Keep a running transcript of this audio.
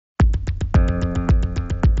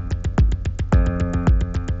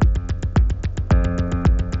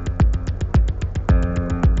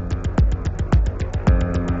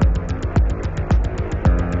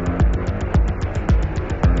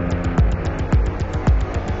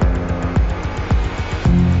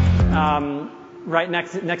Right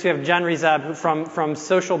next we have Jen Rezab from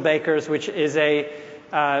Social Bakers, which is a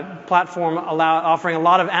platform offering a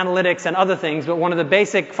lot of analytics and other things. But one of the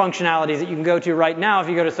basic functionalities that you can go to right now if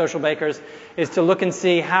you go to Social Bakers is to look and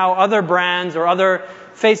see how other brands or other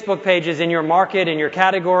Facebook pages in your market, in your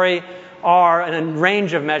category, are in a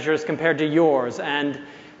range of measures compared to yours. And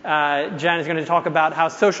Jan is going to talk about how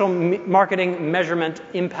social marketing measurement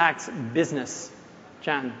impacts business.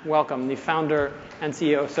 Jan, welcome, the founder and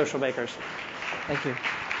CEO of Social Bakers. Thank you.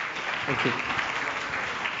 Thank you.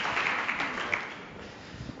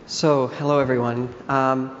 So, hello everyone.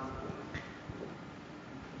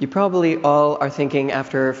 You probably all are thinking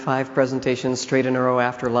after 5 presentations straight in a row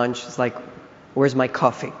after lunch, it's like, where's my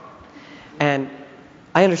coffee? And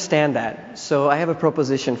I understand that, so I have a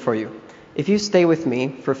proposition for you. If you stay with me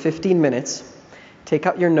for 15 minutes, take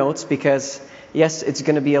out your notes because, yes, it's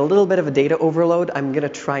going to be a little bit of a data overload. I'm going to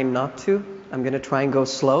try not to. I'm going to try and go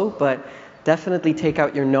slow, but definitely take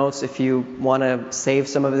out your notes if you want to save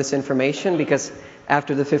some of this information because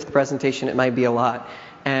after the 5th presentation, it might be a lot.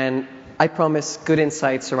 And I promise good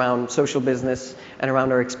insights around social business and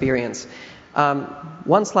around our experience.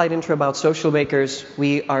 One slide intro about Social Bakers.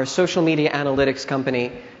 We are a social media analytics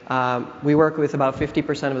company. We work with about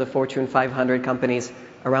 50% of the Fortune 500 companies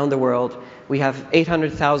around the world. We have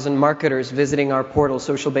 800,000 marketers visiting our portal,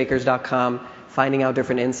 socialbakers.com, finding out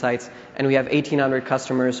different insights. And we have 1,800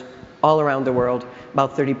 customers all around the world,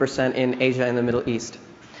 about 30% in Asia and the Middle East.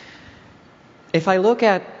 If I look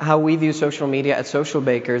at how we view social media at Social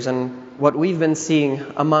Bakers and what we've been seeing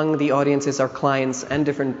among the audiences, our clients, and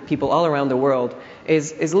different people all around the world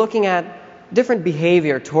is looking at different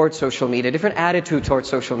behavior towards social media, different attitude towards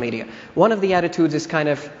social media. One of the attitudes is kind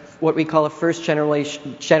of what we call a first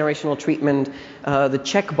generational treatment, the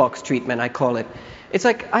checkbox treatment, I call it. It's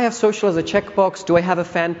like, I have social as a checkbox. Do I have a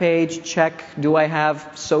fan page? Check. Do I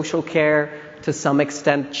have social care? To some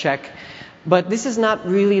extent, check. But this is not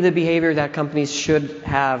really the behavior that companies should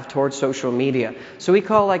have towards social media. So we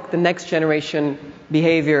call like the next generation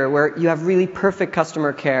behavior where you have really perfect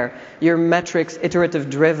customer care. Your metrics, iterative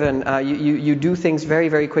driven. You do things very,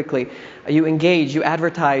 very quickly. You engage, you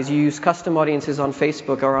advertise, you use custom audiences on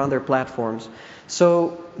Facebook or on other platforms.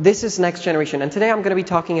 So this is next generation. And today I'm going to be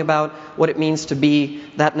talking about what it means to be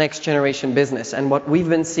that next generation business and what we've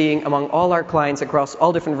been seeing among all our clients across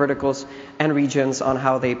all different verticals and regions on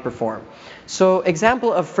how they perform. So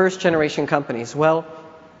example of first generation companies. Well,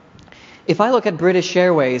 if I look at British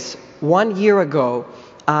Airways, 1 year ago,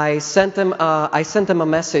 I sent them a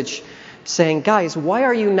message saying, guys,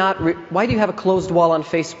 why do you have a closed wall on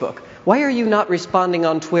Facebook? Why are you not responding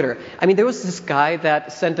on Twitter? I mean, there was this guy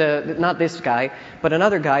that sent not this guy, but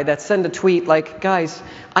another guy that sent a tweet like, guys,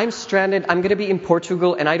 I'm stranded, I'm going to be in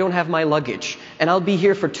Portugal and I don't have my luggage and I'll be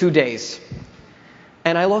here for 2 days.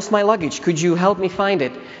 And I lost my luggage. Could you help me find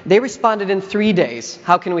it? They responded in 3 days.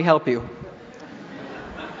 How can we help you?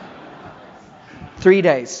 3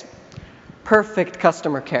 days. Perfect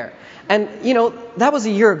customer care. And, you know, that was a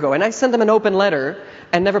year ago. And I sent them an open letter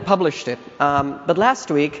and never published it. But last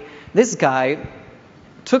week, this guy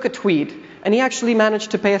took a tweet and he actually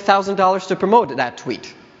managed to pay $1,000 to promote that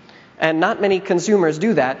tweet. And not many consumers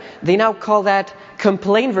do that. They now call that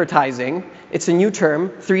complainvertising. It's a new term,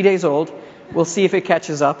 3 days old. We'll see if it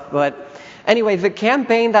catches up. But anyway, the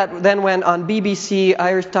campaign that then went on BBC,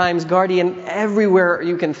 Irish Times, Guardian, everywhere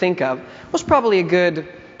you can think of, was probably a good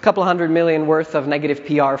couple $100 million worth of negative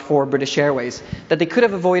PR for British Airways that they could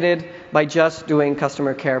have avoided by just doing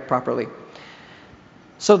customer care properly.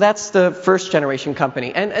 So that's the first generation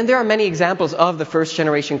company. And there are many examples of the first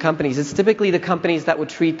generation companies. It's typically the companies that would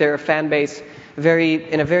treat their fan base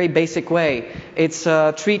in a very basic way. It's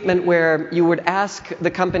a treatment where you would ask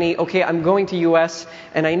the company, okay, I'm going to US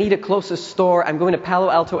and I need a closest store. I'm going to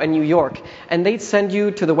Palo Alto and New York. And they'd send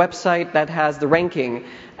you to the website that has the ranking.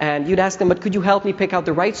 And you'd ask them, but could you help me pick out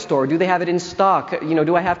the right store? Do they have it in stock? You know,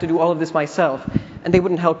 do I have to do all of this myself? And they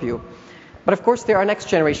wouldn't help you. But of course, there are next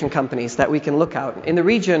generation companies that we can look at. In the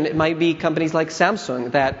region, it might be companies like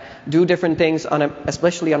Samsung that do different things,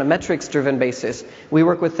 especially on a metrics-driven basis. We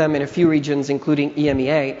work with them in a few regions, including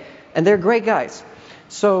EMEA, and they're great guys.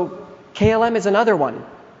 So KLM is another one.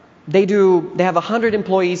 They have 100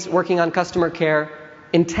 employees working on customer care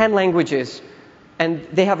in 10 languages, and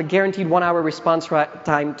they have a guaranteed 1-hour response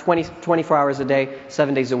time, 24 hours a day,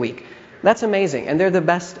 7 days a week. That's amazing, and they're the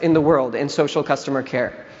best in the world in social customer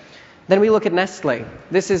care. Then we look at Nestle.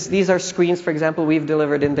 These are screens, for example, we've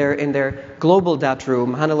delivered in their global data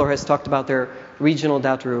room. Hannelore has talked about their regional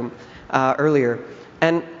data room earlier.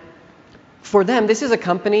 And for them, this is a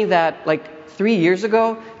company that, like 3 years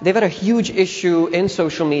ago, they've had a huge issue in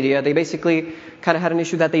social media. They basically kind of had an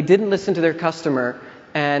issue that they didn't listen to their customer,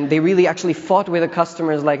 and they really actually fought with the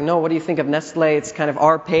customers like, no, what do you think of Nestle? It's kind of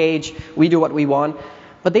our page. We do what we want.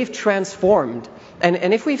 But they've transformed.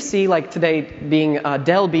 And if we see like today being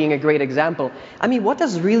Dell being a great example, I mean, what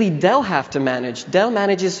does really Dell have to manage? Dell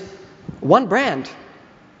manages one brand.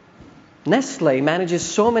 Nestle manages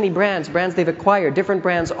so many brands they've acquired, different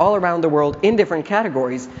brands all around the world in different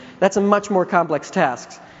categories. That's a much more complex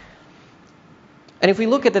task. And if we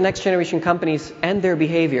look at the next generation companies and their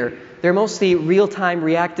behavior, they're mostly real-time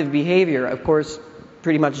reactive behavior. Of course,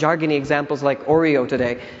 pretty much jargony examples like Oreo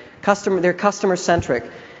today. They're customer-centric.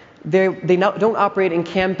 They don't operate in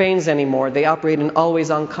campaigns anymore. They operate in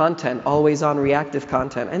always-on content, always-on reactive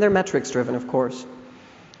content. And they're metrics-driven, of course.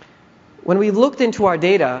 When we looked into our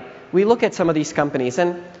data, we look at some of these companies.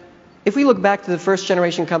 And if we look back to the first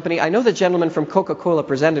generation company, I know the gentleman from Coca-Cola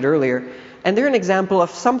presented earlier, and they're an example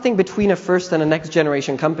of something between a first and a next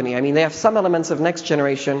generation company. I mean, they have some elements of next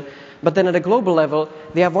generation, but then at a global level,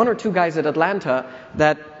 they have one or two guys at Atlanta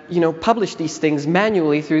that publish these things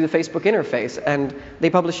manually through the Facebook interface, and they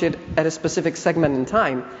publish it at a specific segment in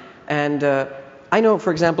time. And I know,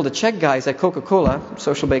 for example, the Czech guys at Coca-Cola,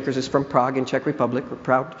 Social Bakers is from Prague in Czech Republic,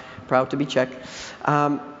 we're proud to be Czech,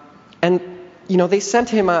 and they sent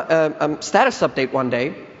him a status update one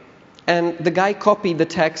day, and the guy copied the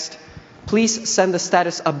text, please send the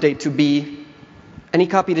status update to B, and he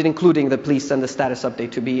copied it including the please send the status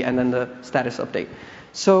update to B, and then the status update.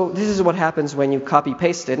 So this is what happens when you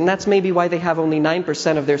copy-paste it, and that's maybe why they have only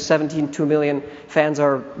 9% of their 17.2 million fans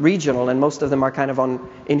are regional, and most of them are kind of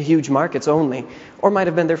in huge markets only, or might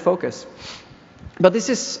have been their focus. But this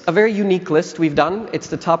is a very unique list we've done. It's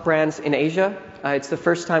the top brands in Asia. It's the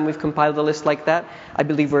first time we've compiled a list like that. I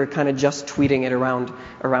believe we're kind of just tweeting it around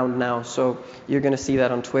now, so you're going to see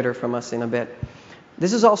that on Twitter from us in a bit.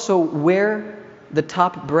 This is also where the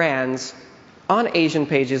top brands on Asian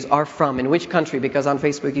pages are from, in which country, because on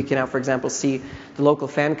Facebook you can now, for example, see the local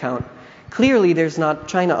fan count. Clearly there's not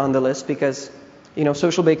China on the list because,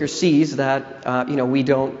 Social Baker sees that, we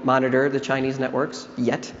don't monitor the Chinese networks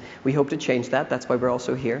yet. We hope to change that. That's why we're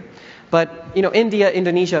also here. But, India,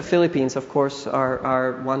 Indonesia, Philippines, of course,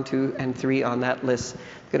 are 1, 2, and 3 on that list.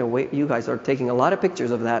 I'm gonna wait. You guys are taking a lot of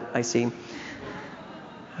pictures of that, I see.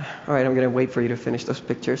 All right, I'm going to wait for you to finish those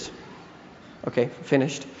pictures. Okay,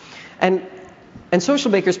 finished. And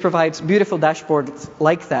Social Bakers provides beautiful dashboards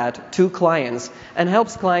like that to clients and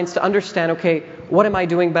helps clients to understand, okay, what am I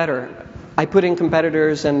doing better? I put in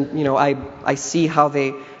competitors and, I see how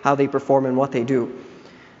they perform and what they do.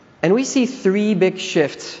 And we see 3 big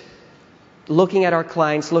shifts looking at our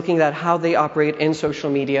clients, looking at how they operate in social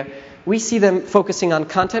media. We see them focusing on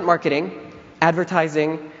content marketing,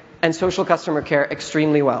 advertising, and social customer care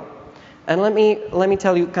extremely well. And let me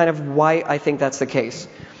tell you kind of why I think that's the case.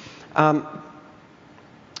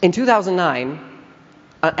 In 2009,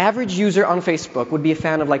 an average user on Facebook would be a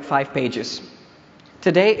fan of like 5 pages.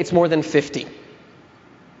 Today, it's more than 50.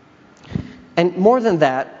 And more than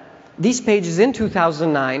that, these pages in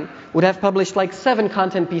 2009 would have published like 7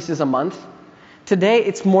 content pieces a month. Today,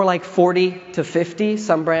 it's more like 40 to 50.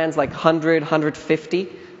 Some brands like 100, 150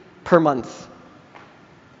 per month.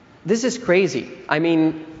 This is crazy. I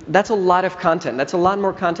mean, that's a lot of content. That's a lot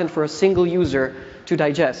more content for a single user to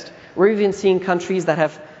digest. We're even seeing countries that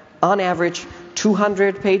have, on average,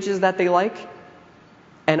 200 pages that they like,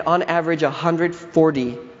 and on average,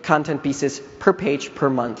 140 content pieces per page per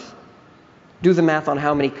month. Do the math on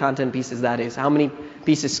how many content pieces that is. How many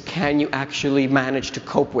pieces can you actually manage to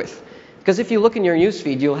cope with? Because if you look in your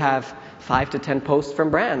newsfeed, you'll have 5 to 10 posts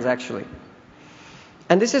from brands, actually.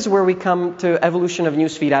 And this is where we come to evolution of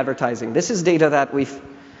newsfeed advertising. This is data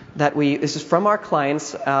this is from our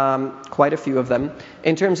clients, quite a few of them.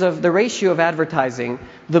 In terms of the ratio of advertising,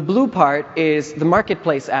 the blue part is the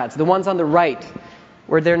marketplace ads, the ones on the right,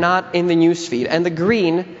 where they're not in the newsfeed. And the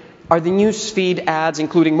green are the newsfeed ads,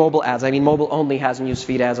 including mobile ads. I mean, mobile only has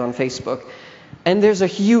newsfeed ads on Facebook. And there's a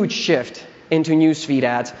huge shift into newsfeed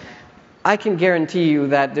ads. I can guarantee you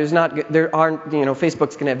that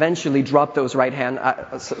Facebook's going to eventually drop those right-hand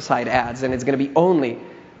side ads, and it's going to be only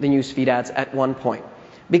the newsfeed ads at one point.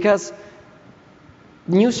 Because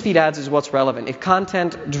newsfeed ads is what's relevant. It's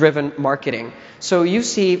content-driven marketing. So you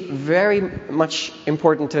see very much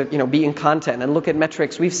important to be in content and look at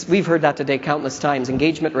metrics. We've heard that today countless times.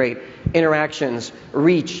 Engagement rate, interactions,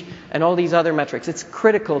 reach, and all these other metrics. It's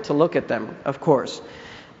critical to look at them, of course.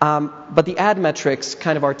 But the ad metrics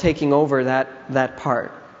kind of are taking over that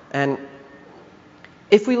part. And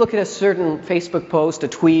if we look at a certain Facebook post, a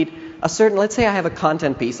tweet, let's say I have a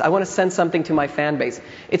content piece. I want to send something to my fan base.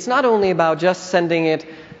 It's not only about just sending it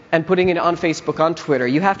and putting it on Facebook, on Twitter.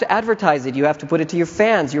 You have to advertise it. You have to put it to your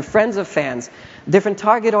fans, your friends of fans, different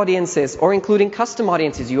target audiences, or including custom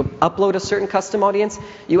audiences. You upload a certain custom audience,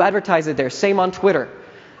 you advertise it there. Same on Twitter.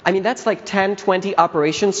 I mean, that's like 10, 20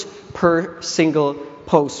 operations per single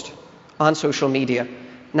post on social media.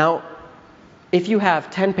 Now, if you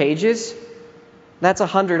have 10 pages, that's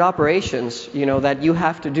 100 operations, that you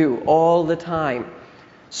have to do all the time.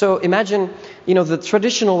 So imagine, the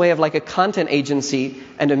traditional way of like a content agency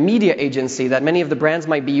and a media agency that many of the brands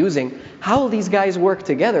might be using. How will these guys work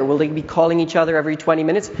together? Will they be calling each other every 20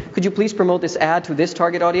 minutes? Could you please promote this ad to this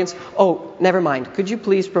target audience? Oh, never mind. Could you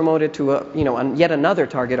please promote it to yet another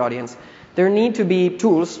target audience? There need to be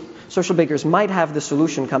tools. Social bakers might have the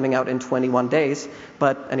solution coming out in 21 days,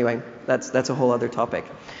 but anyway, that's a whole other topic.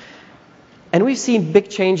 And we've seen big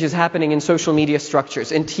changes happening in social media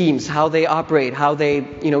structures, in teams, how they operate, how they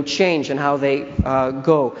change, and how they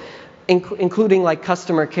go, including like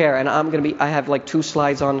customer care. And I have like 2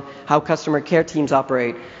 slides on how customer care teams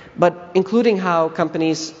operate, but including how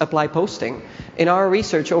companies apply posting. In our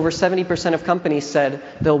research, over 70% of companies said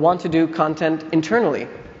they'll want to do content internally.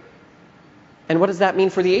 And what does that mean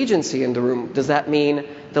for the agency in the room? Does that mean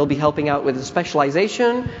they'll be helping out with the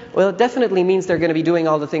specialization? Well, it definitely means they're going to be doing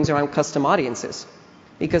all the things around custom audiences.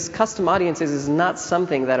 Because custom audiences is not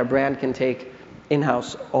something that a brand can take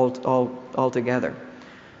in-house altogether.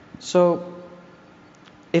 So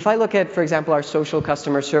if I look at, for example, our social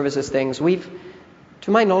customer services things, we've,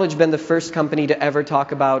 to my knowledge, been the first company to ever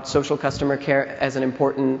talk about social customer care as an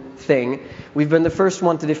important thing. We've been the first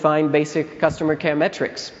one to define basic customer care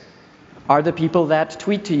metrics. Are the people that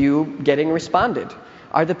tweet to you getting responded?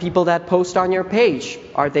 Are the people that post on your page,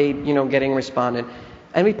 are they, getting responded?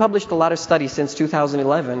 And we published a lot of studies since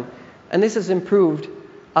 2011, and this has improved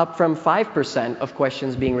up from 5% of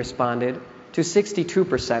questions being responded to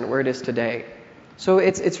 62% where it is today. So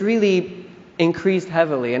it's really increased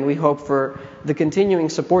heavily, and we hope for the continuing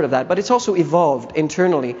support of that. But it's also evolved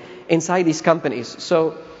internally inside these companies.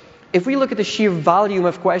 So if we look at the sheer volume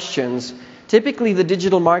of questions, typically the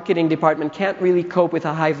digital marketing department can't really cope with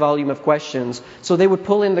a high volume of questions, so they would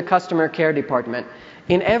pull in the customer care department.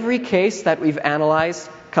 In every case that we've analyzed,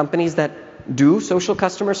 companies that do social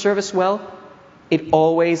customer service well, it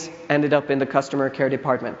always ended up in the customer care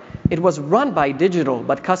department. It was run by digital,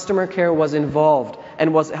 but customer care was involved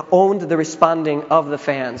and owned the responding of the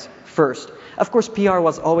fans first. Of course, PR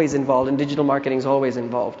was always involved and digital marketing is always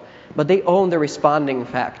involved, but they own the responding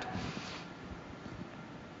fact.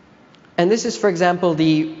 And this is, for example,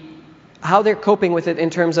 how they're coping with it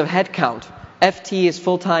in terms of headcount. FT is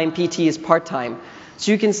full-time, PT is part-time.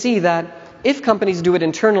 So you can see that if companies do it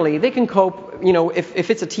internally, they can cope, if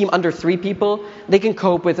it's a team under 3 people, they can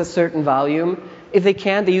cope with a certain volume. If they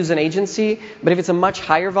can't, they use an agency. But if it's a much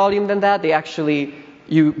higher volume than that,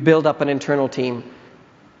 you build up an internal team.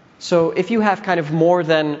 So if you have kind of more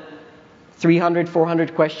than 300,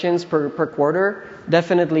 400 questions per quarter,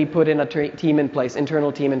 definitely put in a team in place,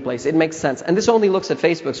 internal team in place. It makes sense. And this only looks at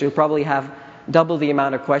Facebook, so you'll probably have double the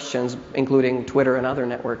amount of questions, including Twitter and other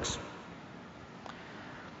networks.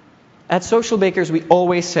 At Social Bakers, we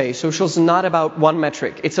always say social's not about one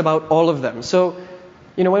metric. It's about all of them. So,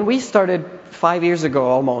 when we started 5 years ago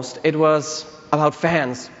almost, it was about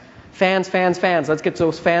fans. Fans. Let's get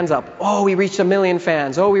those fans up. Oh, we reached 1 million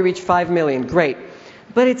fans. Oh, we reached 5 million. Great.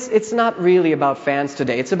 But it's not really about fans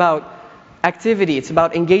today. It's about activity. It's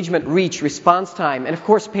about engagement, reach, response time, and of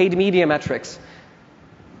course paid media metrics.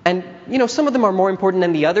 And some of them are more important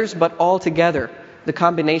than the others, but all together, the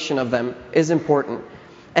combination of them is important.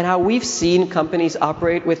 And how we've seen companies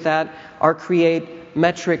operate with that are create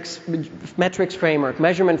metrics framework,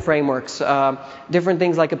 measurement frameworks, different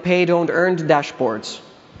things like a paid, owned, earned dashboards.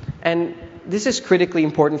 And this is critically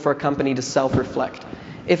important for a company to self-reflect.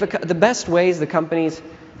 The best ways the companies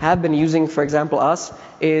have been using, for example, us,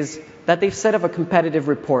 is that they've set up a competitive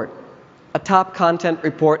report, a top content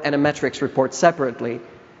report and a metrics report separately.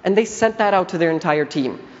 And they sent that out to their entire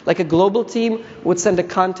team. Like a global team would send a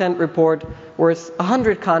content report worth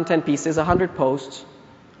 100 content pieces, 100 posts,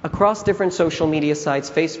 across different social media sites,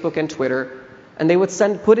 Facebook and Twitter. And they would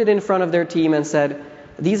put it in front of their team and said,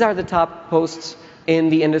 these are the top posts in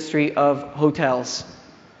the industry of hotels.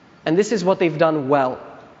 And this is what they've done well.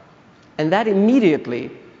 And that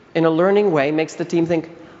immediately, in a learning way, makes the team think,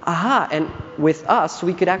 aha, and with us,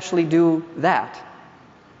 we could actually do that.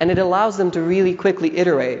 And it allows them to really quickly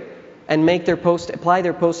iterate and apply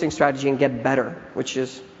their posting strategy and get better, which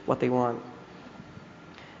is what they want.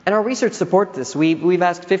 And our research supports this. We've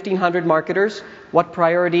asked 1,500 marketers what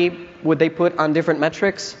priority would they put on different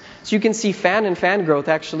metrics. So you can see fan growth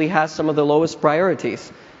actually has some of the lowest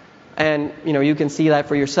priorities. And you can see that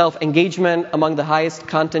for yourself. Engagement among the highest,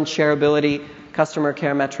 content shareability, customer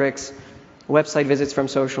care metrics, website visits from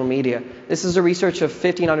social media. This is a research of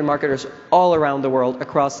 1,500 marketers all around the world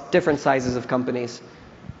across different sizes of companies.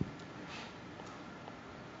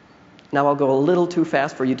 Now I'll go a little too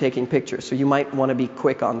fast for you taking pictures, so you might want to be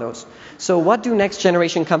quick on those. So what do next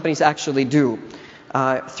generation companies actually do?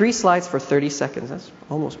 3 slides for 30 seconds. That's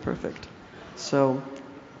almost perfect. So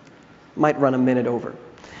might run a minute over.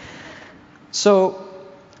 So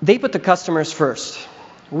they put the customers first.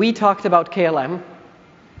 We talked about KLM.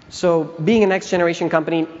 So being a next generation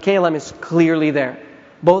company, KLM is clearly there,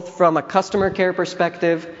 both from a customer care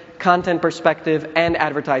perspective, content perspective, and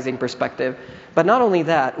advertising perspective. But not only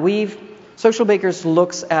that, Social Bakers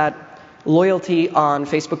looks at loyalty on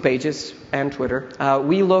Facebook pages and Twitter.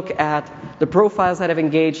 We look at the profiles that have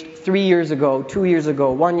engaged 3 years ago, 2 years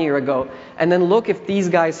ago, 1 year ago, and then look if these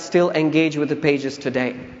guys still engage with the pages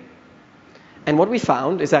today. And what we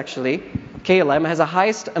found is actually KLM has the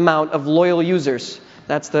highest amount of loyal users.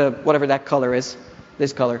 That's whatever that color is,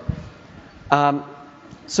 this color.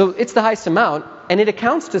 So it's the highest amount, and it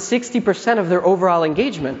accounts to 60% of their overall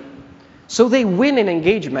engagement. So they win in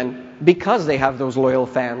engagement because they have those loyal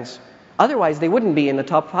fans. Otherwise, they wouldn't be in the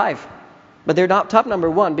top 5. But they're not top number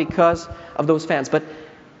 1 because of those fans. But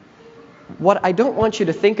what I don't want you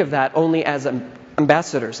to think of that only as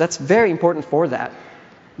ambassadors. That's very important for that.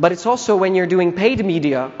 But it's also when you're doing paid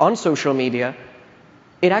media on social media,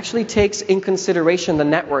 it actually takes in consideration the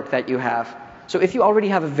network that you have. So if you already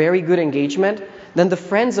have a very good engagement, then the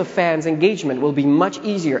friends of fans engagement will be much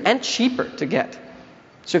easier and cheaper to get.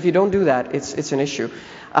 So if you don't do that, it's an issue.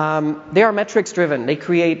 They are metrics driven. They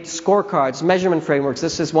create scorecards, measurement frameworks.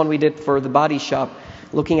 This is one we did for the Body Shop,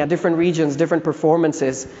 looking at different regions, different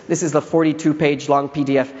performances. This is the 42-page long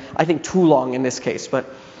PDF. I think too long in this case, but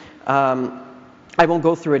I won't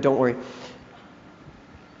go through it, don't worry.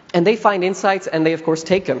 And they find insights, and they, of course,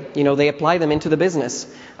 take them. They apply them into the business.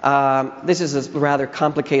 This is a rather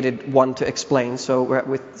complicated one to explain, so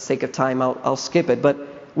with the sake of time, I'll skip it. But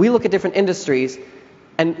we look at different industries,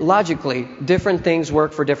 and logically, different things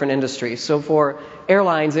work for different industries. So for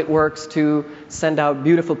airlines, it works to send out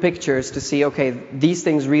beautiful pictures to see, okay, these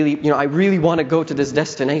things really, I really want to go to this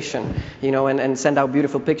destination, and send out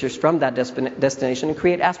beautiful pictures from that destination and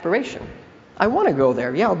create aspiration. I want to go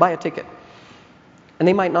there. Yeah, I'll buy a ticket. And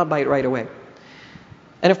they might not buy it right away.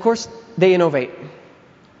 And of course, they innovate.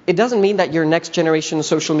 It doesn't mean that you're next generation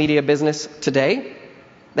social media business today,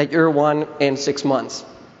 that you're one in 6 months.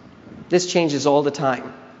 This changes all the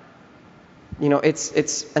time.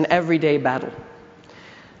 It's an everyday battle.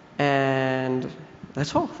 And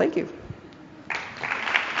that's all. Thank you.